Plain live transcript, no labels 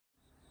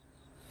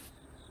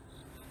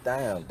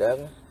Damn,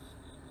 Devin.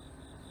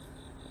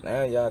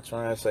 Now y'all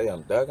trying to say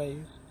I'm ducking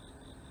you?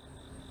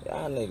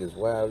 Y'all niggas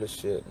wild as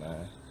shit,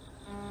 man.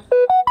 Ain't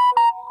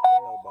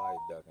nobody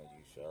ducking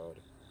you,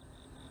 shorty.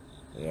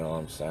 You know what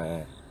I'm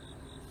saying?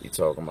 You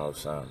talking about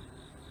something.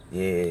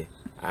 Yeah,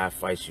 I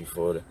fight you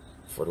for the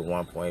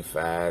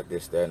 1.5,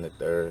 this, that, and the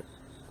third.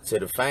 To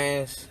the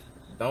fans,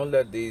 don't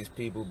let these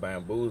people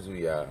bamboozle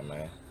y'all,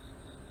 man.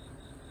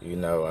 You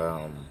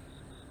know,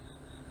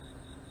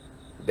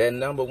 that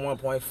number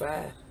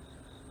 1.5,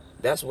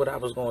 that's what I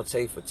was going to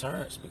take for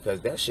Terrence,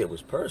 because that shit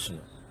was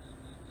personal.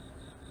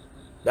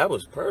 That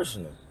was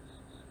personal.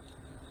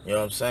 You know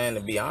what I'm saying?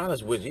 To be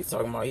honest with you, he's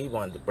talking about he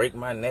wanted to break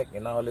my neck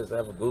and all this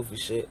other goofy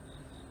shit.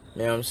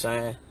 You know what I'm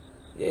saying?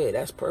 Yeah,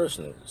 that's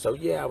personal. So,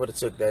 yeah, I would have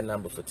took that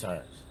number for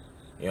Terrence.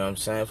 You know what I'm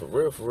saying? For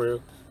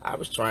real, I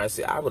was trying to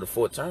say I would have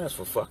fought Terrence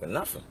for fucking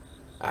nothing.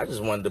 I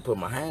just wanted to put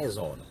my hands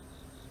on him,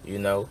 you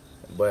know?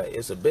 But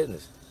it's a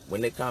business.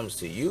 When it comes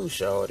to you,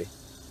 shorty,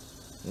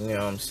 you know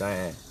what I'm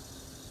saying?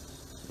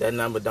 That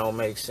number don't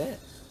make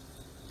sense.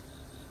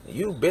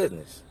 You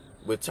business.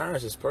 With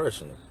Terrence, it's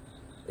personal.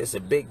 It's a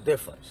big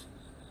difference.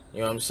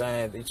 You know what I'm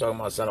saying? You talking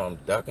about something, I'm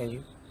ducking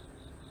you?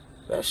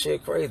 That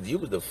shit crazy. You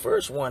was the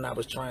first one I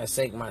was trying to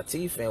sink my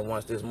teeth in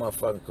once this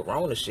motherfucking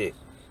corona shit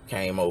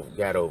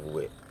got over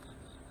with.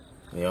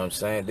 You know what I'm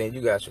saying? Then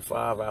you got your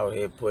 5 out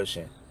here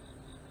pushing.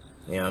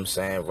 You know what I'm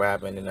saying?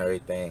 Rapping and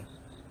everything.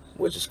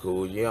 Which is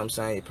cool. You know what I'm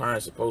saying? Your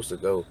parents supposed to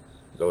go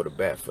to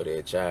bat for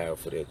their child,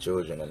 for their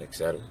children, and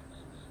etc.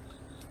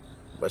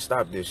 But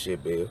stop this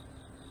shit, Bill.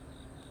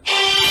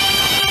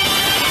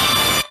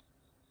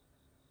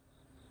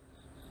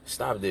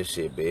 Stop this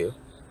shit, Bill.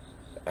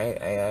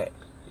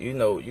 You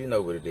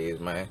know what it is,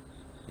 man.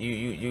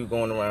 You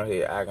going around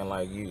here acting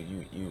like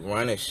you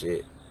running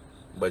shit,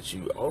 but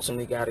you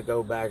ultimately got to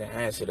go back and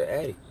answer to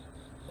Eddie.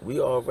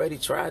 We already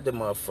tried the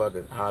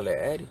motherfucker holler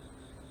at Eddie.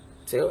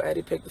 Tell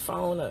Eddie pick the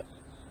phone up.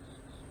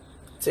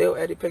 Tell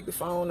Eddie pick the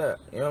phone up.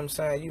 You know what I'm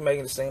saying? You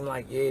making it seem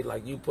like, yeah,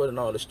 like you putting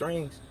all the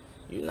strings.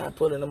 You not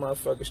putting the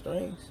motherfucking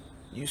strings.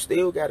 You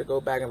still got to go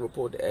back and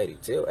report to Eddie.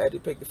 Tell Eddie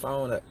pick the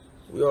phone up.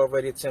 We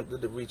already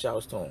attempted to reach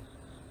out to him.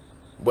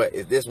 But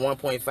is this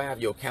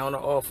 1.5 your counter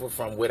offer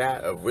from what I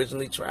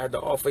originally tried to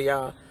offer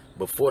y'all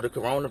before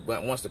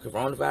once the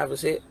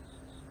coronavirus hit?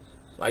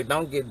 Like,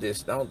 don't get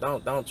this.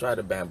 Don't try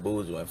to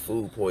bamboozle and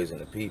food poison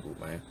the people,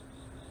 man.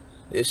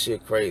 This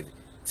shit crazy.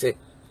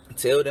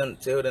 Tell them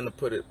to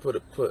put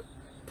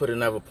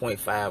another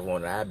 0.5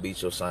 on it. I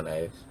beat your son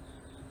ass.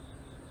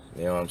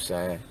 You know what I'm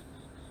saying?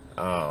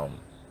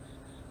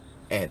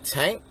 And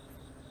Tank,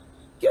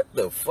 get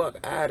the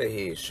fuck out of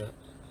here,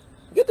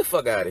 Get the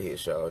fuck out of here,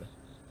 shorty.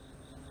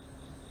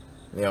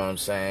 You know what I'm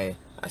saying?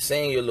 I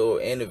seen your little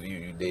interview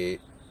you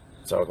did,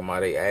 talking about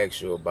they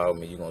asked you about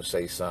me. You gonna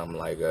say something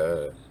like,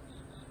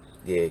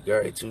 yeah,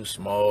 Gary too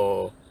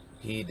small.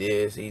 He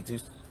this. He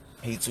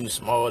too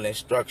small in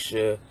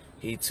structure.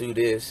 He too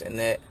this and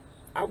that.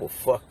 I will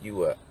fuck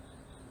you up.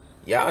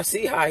 Y'all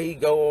see how he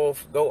go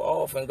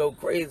off and go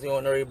crazy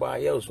on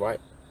everybody else, right?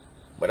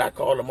 But I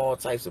call them all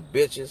types of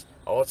bitches,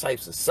 all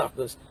types of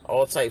suckers,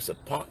 all types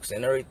of punks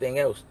and everything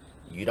else.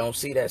 You don't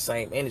see that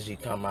same energy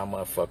come my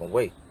motherfucking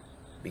way.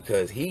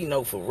 Because he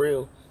know for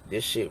real,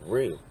 this shit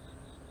real.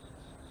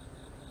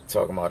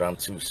 Talking about I'm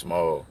too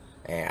small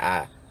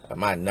and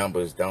my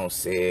numbers don't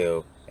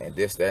sell and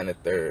this, that, and the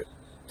third.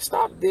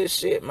 Stop this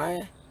shit,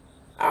 man.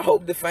 I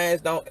hope the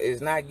fans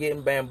is not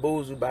getting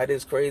bamboozled by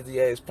this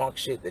crazy ass punk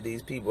shit that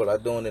these people are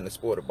doing in the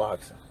sport of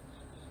boxing.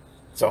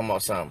 Talking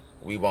about something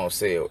we won't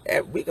sell.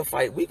 We can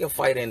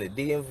fight in the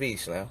DMV,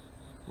 Slim.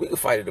 We can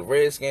fight at the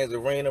Redskins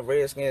Arena,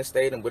 Redskins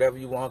Stadium, whatever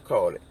you want to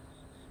call it.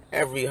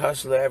 Every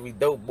hustler, every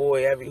dope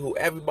boy,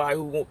 anybody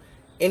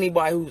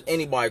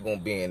gonna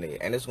be in there,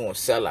 and it's gonna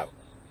sell out.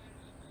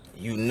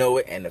 You know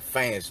it, and the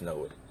fans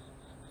know it.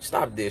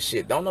 Stop this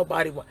shit. Don't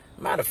nobody want.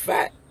 Matter of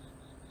fact,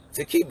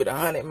 to keep it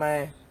 100,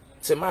 man,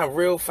 to my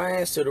real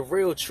fans, to the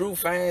real true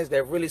fans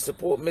that really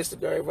support Mr.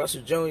 Gary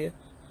Russell Jr.,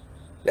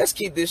 let's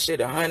keep this shit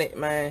 100,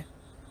 man,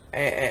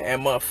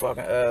 and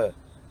motherfucking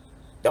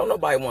don't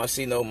nobody want to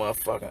see no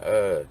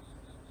motherfucking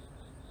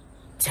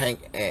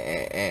Tank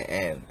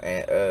and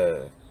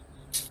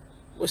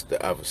what's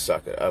the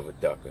other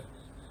ducker?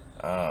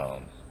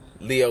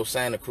 Leo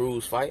Santa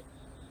Cruz fight.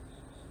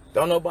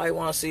 Don't nobody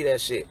want to see that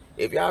shit.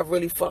 If y'all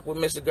really fuck with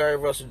Mr. Gary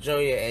Russell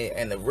Jr.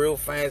 and the real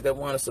fans that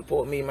want to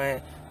support me,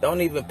 man,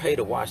 don't even pay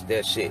to watch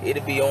that shit.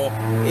 It'll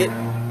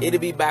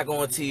be back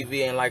on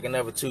TV in like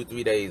another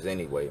 2-3 days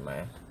anyway,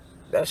 man.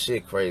 That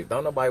shit crazy.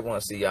 Don't nobody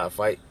want to see y'all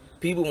fight.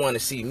 People want to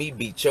see me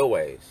beat your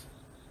ass.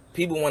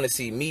 People want to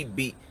see me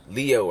beat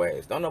Leo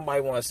ass. Don't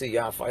nobody want to see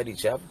y'all fight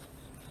each other.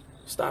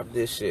 Stop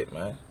this shit,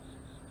 man.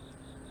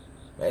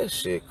 That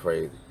shit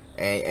crazy.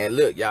 And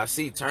look, y'all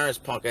see Terrence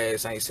punk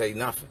ass ain't say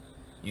nothing.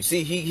 You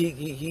see,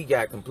 he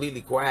got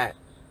completely quiet.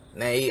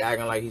 Now he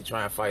acting like he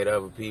trying to fight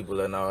other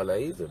people and all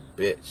that. He's a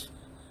bitch.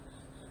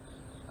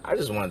 I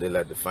just wanted to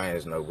let the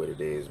fans know what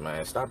it is,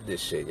 man. Stop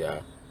this shit,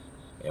 y'all.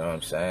 You know what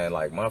I'm saying?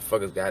 Like,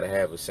 motherfuckers gotta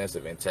have a sense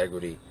of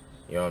integrity.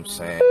 You know what I'm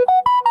saying?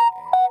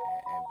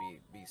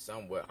 And be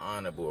somewhat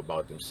honorable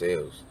about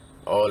themselves.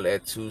 All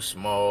that too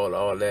small,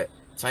 all that.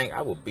 Tank,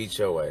 I will beat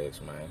your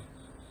ass, man.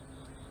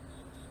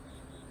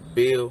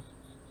 Bill,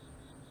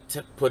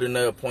 put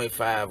another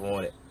 0.5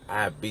 on it.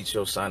 I beat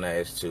your son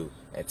ass too.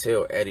 And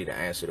tell Eddie to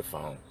answer the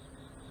phone.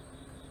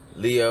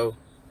 Leo,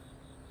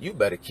 you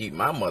better keep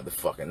my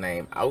motherfucking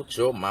name out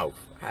your mouth.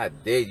 How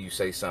dare you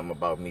say something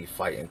about me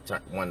fighting,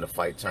 wanting to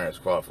fight Terrence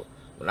Crawford?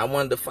 When I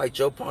wanted to fight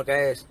your punk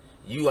ass,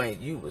 you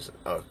was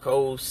a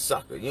cold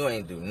sucker. You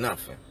ain't do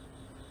nothing.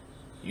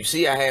 You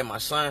see I had my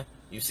son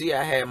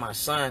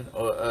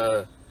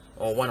on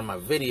one of my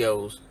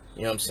videos,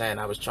 you know what I'm saying?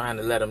 I was trying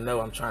to let him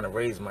know I'm trying to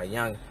raise my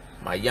young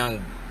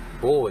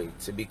boy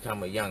to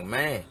become a young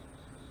man.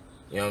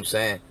 You know what I'm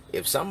saying?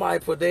 If somebody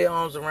put their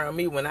arms around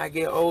me when I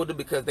get older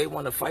because they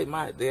want to fight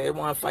my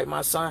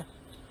son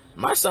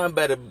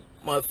better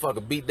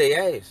motherfucker beat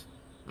their ass.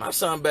 My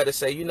son better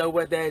say, you know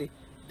what, daddy?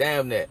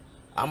 Damn that.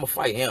 I'ma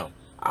fight him.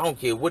 I don't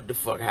care what the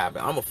fuck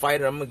happened. I'ma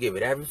fight him. I'm gonna give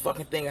it every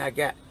fucking thing I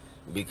got.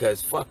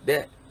 Because fuck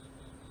that.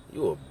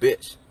 You a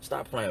bitch.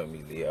 Stop playing with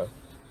me, Leo.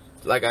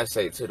 Like I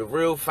say, to the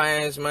real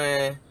fans,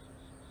 man.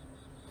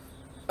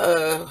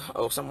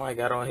 Somebody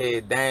got on here,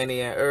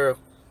 Danny and Earl.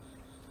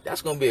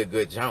 That's gonna be a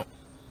good jump.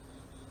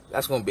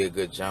 That's gonna be a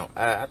good jump.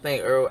 I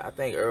think Earl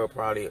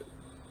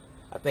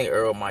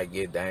might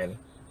get Danny.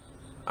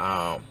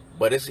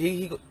 But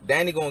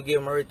Danny gonna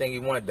give him everything he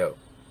want though.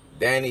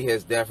 Danny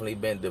has definitely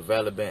been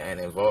developing and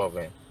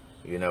evolving,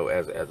 you know,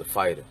 as a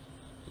fighter.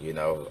 You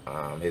know,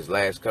 his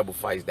last couple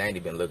fights, Danny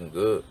been looking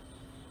good.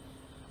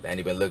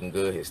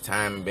 His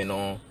time been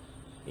on.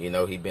 You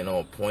know, he been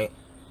on point.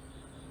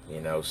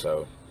 You know,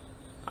 so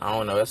I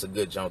don't know. That's a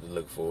good jump to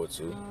look forward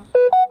to.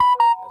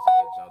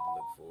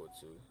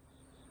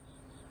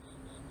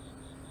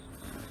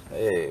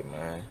 Hey,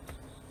 man.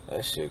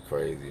 That shit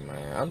crazy,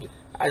 man.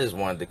 I just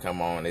wanted to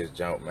come on this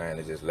jump, man,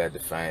 and just let the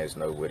fans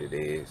know what it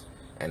is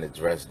and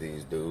address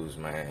these dudes,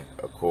 man,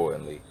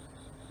 accordingly.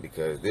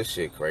 Because this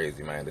shit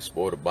crazy, man. The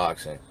sport of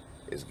boxing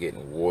is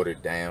getting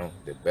watered down.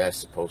 The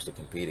best supposed to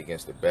compete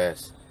against the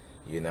best,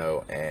 you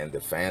know, and the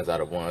fans are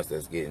the ones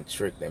that's getting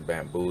tricked and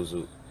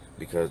bamboozled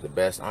because the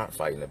best aren't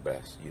fighting the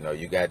best. You know,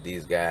 you got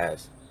these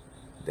guys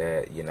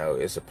that, you know,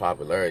 it's a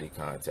popularity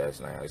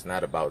contest now. It's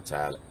not about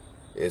talent.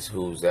 It's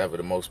who's ever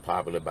the most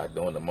popular by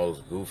doing the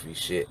most goofy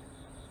shit.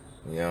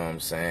 You know what I'm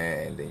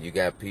saying? And then you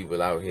got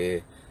people out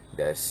here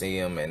that see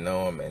them and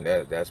know them, and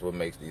that's what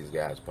makes these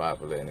guys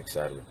popular and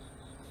etc.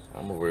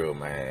 I'm a real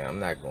man. I'm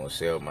not going to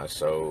sell my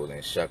soul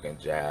and shuck and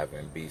jive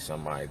and be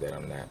somebody that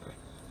I'm not.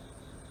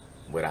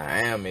 What I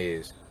am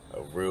is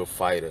a real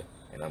fighter,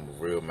 and I'm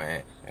a real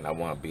man, and I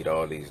want to beat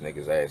all these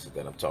niggas' asses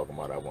that I'm talking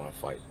about I want to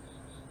fight.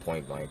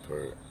 Point blank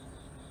period.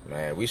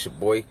 Man, we should,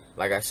 boy,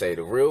 like I say,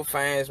 the real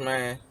fans,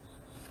 man,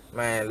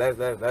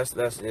 let's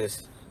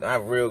just,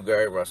 not real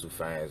Gary Russell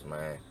fans,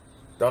 man.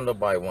 Don't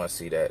nobody want to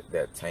see that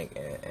Tank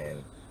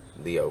and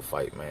Leo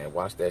fight, man.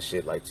 Watch that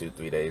shit like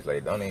 2-3 days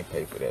later. Don't even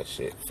pay for that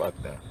shit. Fuck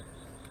them.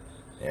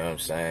 You know what I'm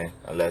saying?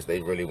 Unless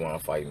they really want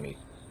to fight me.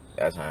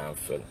 That's how I'm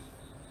feeling.